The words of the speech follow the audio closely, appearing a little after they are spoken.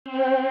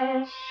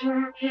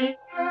For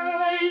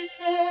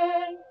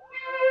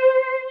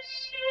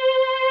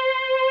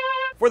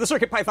the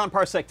CircuitPython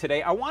Parsec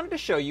today, I wanted to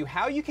show you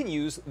how you can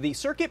use the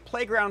Circuit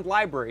Playground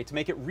library to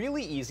make it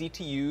really easy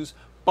to use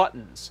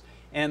buttons.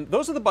 And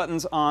those are the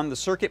buttons on the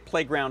Circuit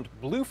Playground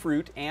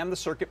Bluefruit and the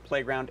Circuit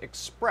Playground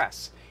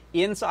Express.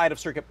 Inside of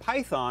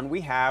CircuitPython,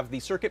 we have the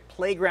Circuit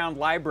Playground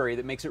library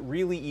that makes it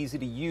really easy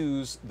to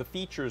use the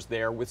features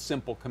there with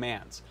simple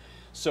commands.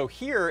 So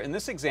here, in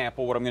this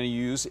example, what I'm going to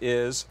use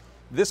is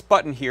this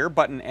button here,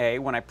 button A.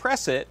 When I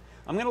press it,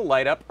 I'm going to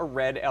light up a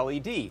red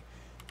LED.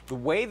 The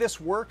way this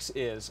works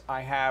is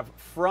I have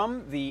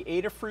from the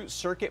Adafruit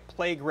Circuit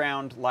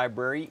Playground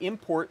library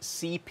import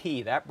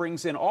CP. That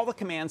brings in all the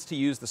commands to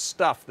use the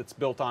stuff that's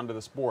built onto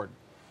this board.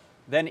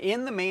 Then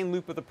in the main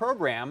loop of the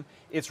program,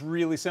 it's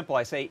really simple.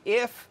 I say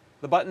if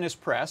the button is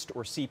pressed,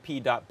 or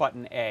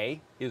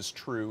cp.button_A is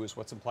true, is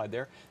what's implied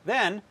there,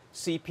 then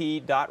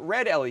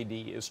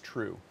cp.redLED is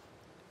true.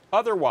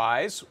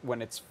 Otherwise,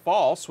 when it's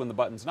false, when the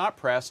button's not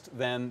pressed,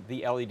 then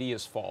the LED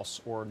is false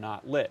or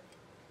not lit.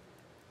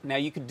 Now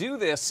you could do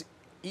this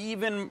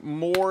even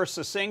more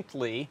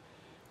succinctly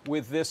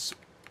with this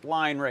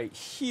line right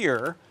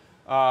here,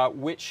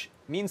 which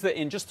means that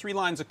in just 3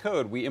 lines of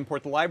code, we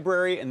import the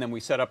library and then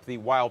we set up the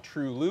while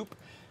true loop.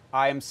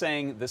 I am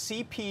saying the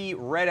CP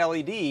red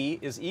LED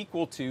is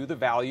equal to the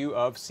value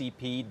of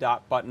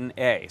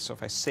cp.button_A. So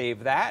if I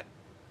save that,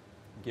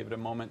 give it a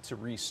moment to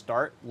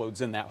restart,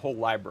 loads in that whole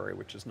library,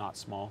 which is not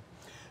small.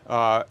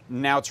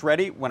 Now it's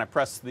ready. When I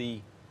press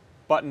the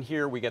button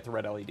here, we get the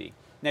red LED.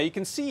 Now you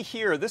can see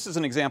here, this is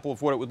an example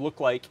of what it would look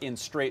like in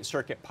straight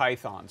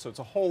CircuitPython. So it's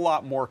a whole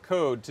lot more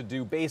code to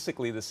do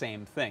basically the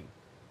same thing.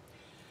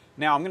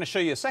 Now I'm going to show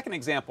you a second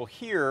example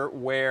here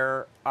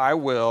where I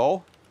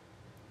will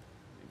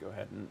go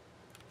ahead and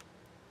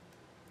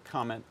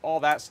comment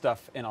all that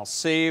stuff, and I'll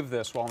save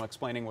this while I'm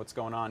explaining what's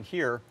going on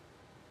here.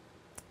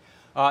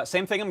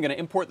 Same thing, I'm going to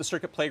import the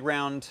Circuit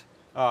Playground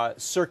I'm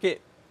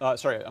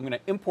going to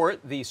import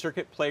the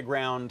Circuit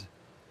Playground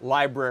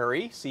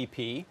library,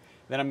 CP.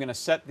 Then I'm going to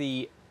set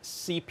the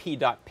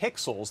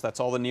cp.pixels, that's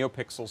all the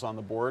neopixels on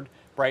the board,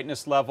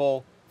 brightness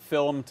level,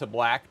 fill them to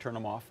black, turn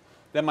them off.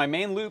 Then my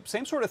main loop,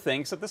 same sort of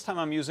thing, except this time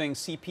I'm using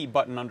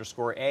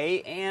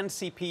cp_button_A and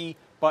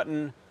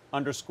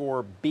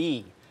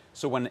cp_button_B.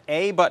 So when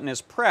A button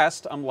is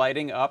pressed, I'm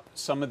lighting up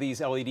some of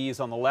these LEDs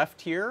on the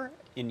left here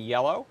in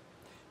yellow.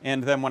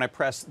 And then when I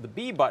press the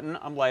B button,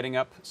 I'm lighting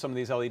up some of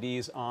these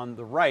LEDs on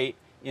the right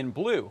in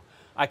blue.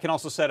 I can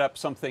also set up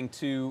something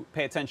to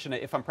pay attention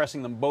to if I'm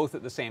pressing them both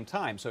at the same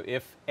time. So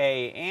if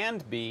A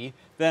and B,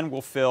 then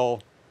we'll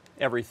fill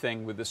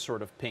everything with this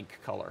sort of pink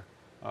color.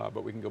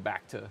 But we can go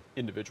back to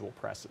individual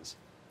presses.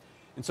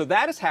 And so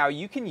that is how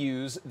you can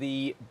use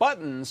the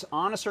buttons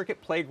on a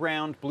Circuit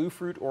Playground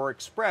Bluefruit or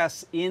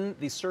Express in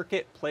the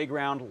Circuit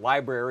Playground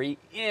library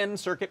in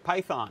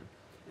CircuitPython.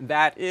 And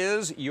that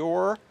is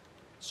your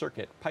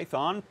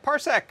CircuitPython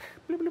Parsec.